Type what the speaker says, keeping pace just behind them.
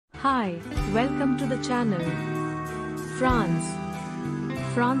Hi, welcome to the channel. France.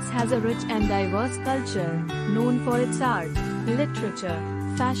 France has a rich and diverse culture, known for its art, literature,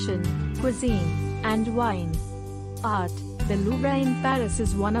 fashion, cuisine, and wine. Art. The Louvre in Paris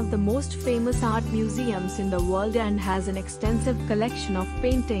is one of the most famous art museums in the world and has an extensive collection of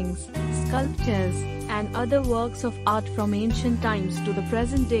paintings, sculptures, and other works of art from ancient times to the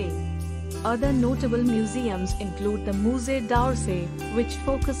present day. Other notable museums include the Musée d'Orsay, which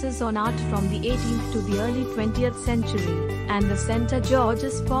focuses on art from the 18th to the early 20th century, and the Centre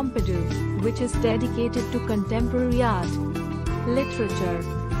Georges Pompidou, which is dedicated to contemporary art. Literature.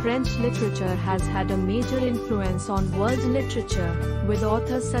 French literature has had a major influence on world literature, with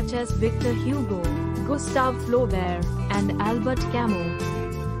authors such as Victor Hugo, Gustave Flaubert, and Albert Camus.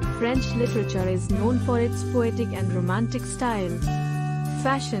 French literature is known for its poetic and romantic style.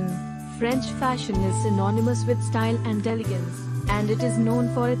 Fashion. French fashion is synonymous with style and elegance, and it is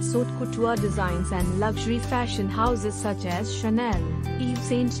known for its haute couture designs and luxury fashion houses such as Chanel, Yves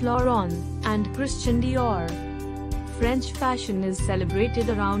Saint Laurent, and Christian Dior. French fashion is celebrated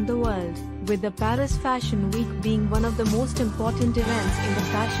around the world, with the Paris Fashion Week being one of the most important events in the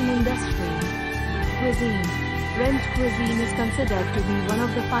fashion industry. Cuisine. French cuisine is considered to be one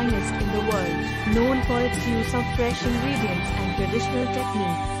of the finest in the world, known for its use of fresh ingredients and traditional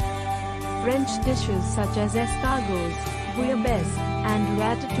techniques. French dishes such as escargots, bouillabaisse, and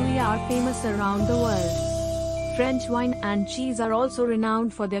ratatouille are famous around the world. French wine and cheese are also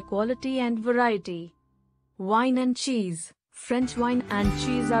renowned for their quality and variety. Wine and cheese. French wine and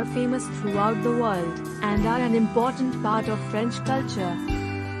cheese are famous throughout the world, and are an important part of French culture.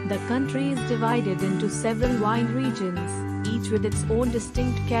 The country is divided into several wine regions, each with its own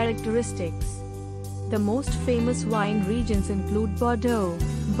distinct characteristics. The most famous wine regions include Bordeaux,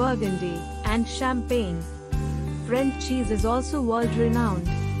 Burgundy, and Champagne. French cheese is also world-renowned,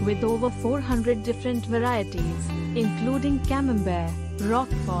 with over 400 different varieties, including Camembert,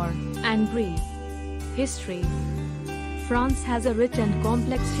 Roquefort, and Brie. History. France has a rich and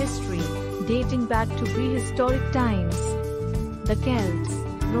complex history, dating back to prehistoric times. The Celts,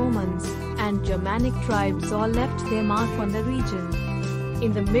 Romans, and Germanic tribes all left their mark on the region.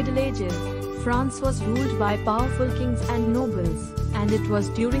 In the Middle Ages, France was ruled by powerful kings and nobles, and it was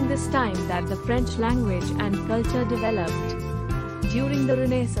during this time that the French language and culture developed. During the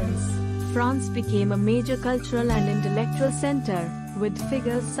Renaissance, France became a major cultural and intellectual center, with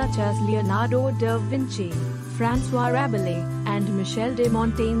figures such as Leonardo da Vinci, François Rabelais, and Michel de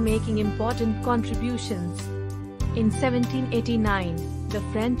Montaigne making important contributions. In 1789, the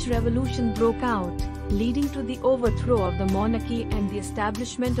French Revolution broke out, leading to the overthrow of the monarchy and the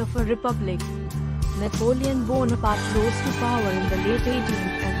establishment of a republic. Napoleon Bonaparte rose to power in the late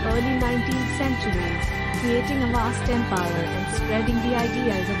 18th and early 19th centuries, creating a vast empire and spreading the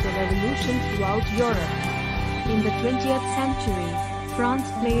ideas of the revolution throughout Europe. In the 20th century, France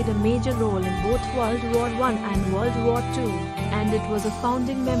played a major role in both World War I and World War II, and it was a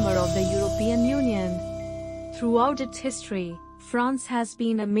founding member of the European Union. Throughout its history, France has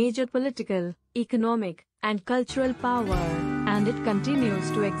been a major political, economic, and cultural power, and it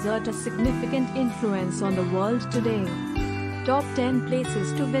continues to exert a significant influence on the world today. Top 10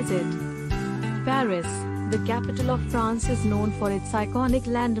 places to visit. Paris, the capital of France, is known for its iconic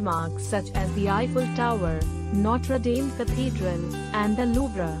landmarks such as the Eiffel Tower, Notre Dame Cathedral, and the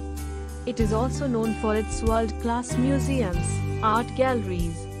Louvre. It is also known for its world-class museums, art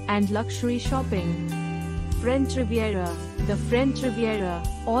galleries, and luxury shopping. French Riviera. The French Riviera,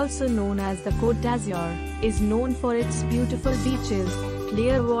 also known as the Côte d'Azur, is known for its beautiful beaches,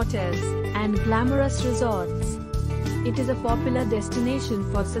 clear waters, and glamorous resorts. It is a popular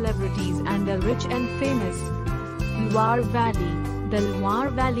destination for celebrities and the rich and famous. Loire Valley. The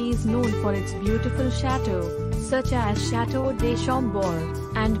Loire Valley is known for its beautiful chateaux, such as Château de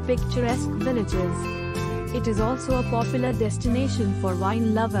Chambord, and picturesque villages. It is also a popular destination for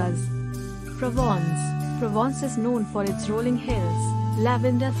wine lovers. Provence. Provence is known for its rolling hills,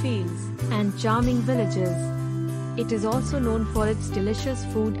 lavender fields, and charming villages. It is also known for its delicious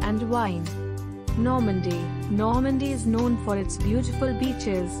food and wine. Normandy. Normandy is known for its beautiful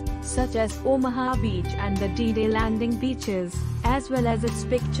beaches, such as Omaha Beach and the D-Day Landing beaches, as well as its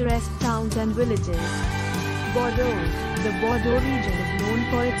picturesque towns and villages. Bordeaux. The Bordeaux region is known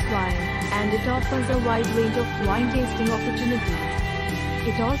for its wine, and it offers a wide range of wine tasting opportunities.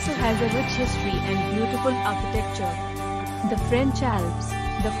 It also has a rich history and beautiful architecture. The French Alps.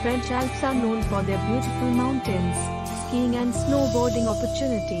 The French Alps are known for their beautiful mountains, skiing and snowboarding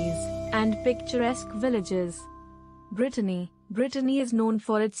opportunities, and picturesque villages. Brittany. Brittany is known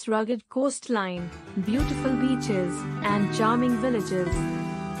for its rugged coastline, beautiful beaches, and charming villages.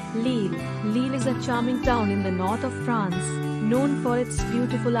 Lille. Lille is a charming town in the north of France, known for its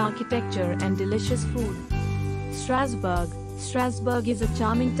beautiful architecture and delicious food. Strasbourg. Strasbourg is a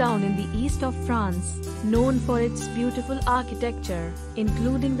charming town in the east of France, known for its beautiful architecture,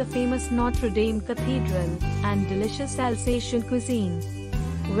 including the famous Notre Dame Cathedral, and delicious Alsatian cuisine.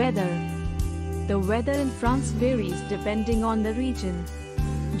 Weather. The weather in France varies depending on the region.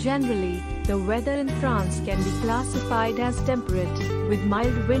 Generally, the weather in France can be classified as temperate, with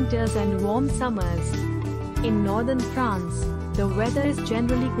mild winters and warm summers. In northern France, the weather is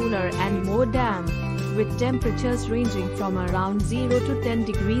generally cooler and more damp, with temperatures ranging from around 0 to 10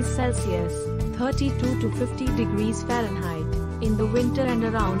 degrees Celsius, 32 to 50 degrees Fahrenheit, in the winter and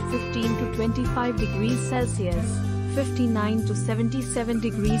around 15 to 25 degrees Celsius, 59 to 77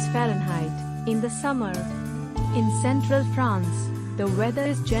 degrees Fahrenheit, in the summer. In central France, the weather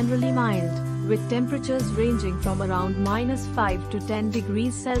is generally mild, with temperatures ranging from around -5 to 10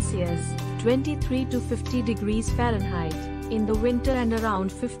 degrees Celsius, 23 to 50 degrees Fahrenheit, in the winter and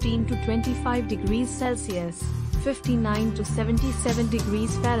around 15 to 25 degrees Celsius, 59 to 77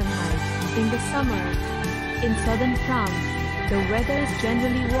 degrees Fahrenheit, in the summer. In southern France, the weather is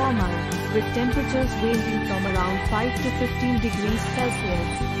generally warmer, with temperatures ranging from around 5 to 15 degrees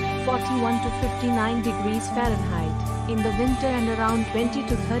Celsius, 41 to 59 degrees Fahrenheit, in the winter and around 20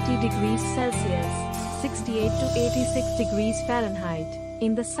 to 30 degrees Celsius, 68 to 86 degrees Fahrenheit,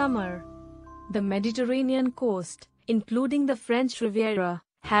 in the summer. The Mediterranean coast, including the French Riviera,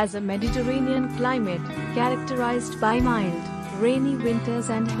 has a Mediterranean climate, characterized by mild, rainy winters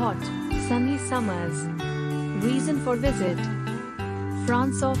and hot, sunny summers. Reason for visit.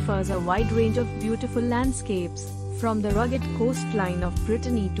 France offers a wide range of beautiful landscapes, from the rugged coastline of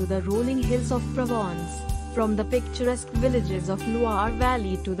Brittany to the rolling hills of Provence, from the picturesque villages of Loire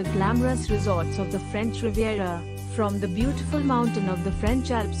Valley to the glamorous resorts of the French Riviera, from the beautiful mountain of the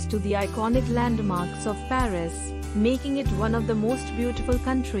French Alps to the iconic landmarks of Paris, making it one of the most beautiful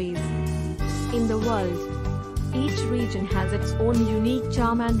countries in the world. Each region has its own unique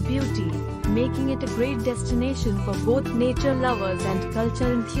charm and beauty, making it a great destination for both nature lovers and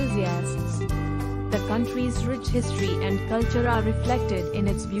culture enthusiasts. The country's rich history and culture are reflected in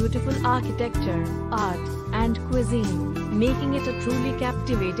its beautiful architecture, art, and cuisine, making it a truly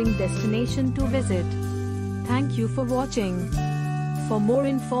captivating destination to visit. Thank you for watching. For more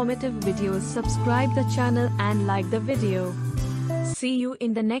informative videos, subscribe the channel and like the video. See you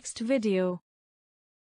in the next video.